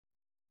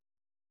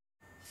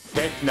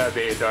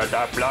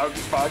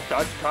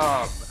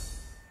technovator.blogspot.com.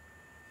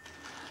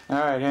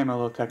 Alright, hey my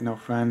little techno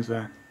friends,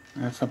 I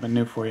have something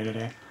new for you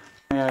today.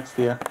 Yeah, it's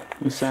the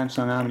new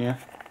Samsung Omnia.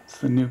 It's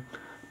the new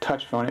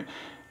touch phone. It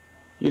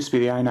used to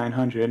be the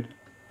i900.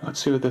 Let's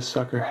see what this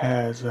sucker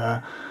has.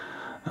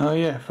 Oh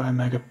yeah, 5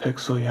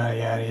 megapixel, yada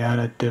yada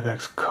yada,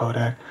 DivX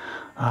codec.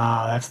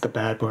 Ah, that's the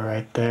bad boy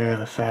right there,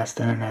 the fast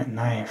internet.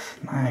 Nice,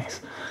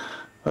 nice.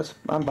 Let's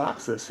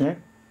unbox this here.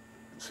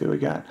 Let's see what we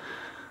got.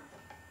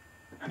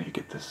 How do you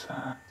get this?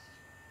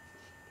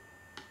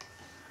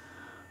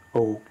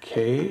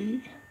 Okay.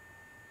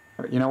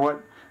 You know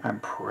what? I'm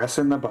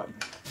pressing the button.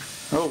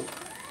 Oh,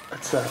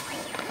 let's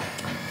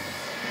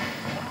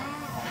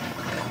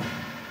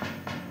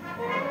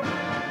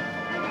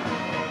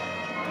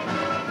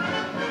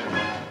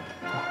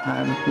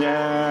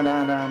yeah, no.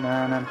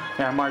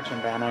 Yeah,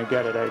 marching band, I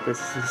get it. This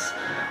is...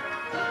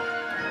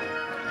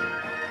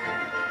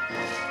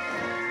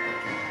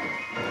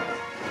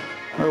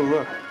 Oh,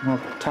 look, little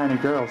tiny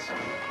girls,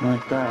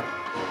 like that.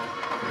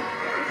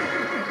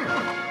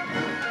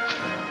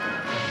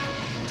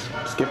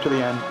 Skip to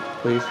the end,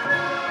 please.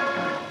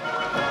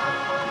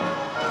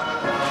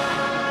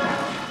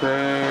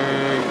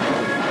 Great.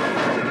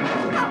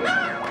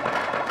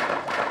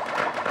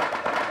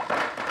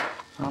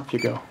 Off you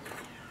go.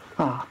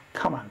 Ah, oh,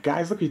 come on,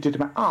 guys, look what you did to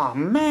my... Oh,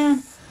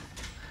 man!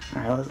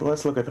 Alright,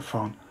 let's look at the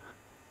phone.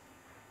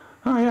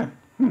 Oh, yeah,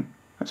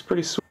 that's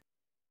pretty sweet.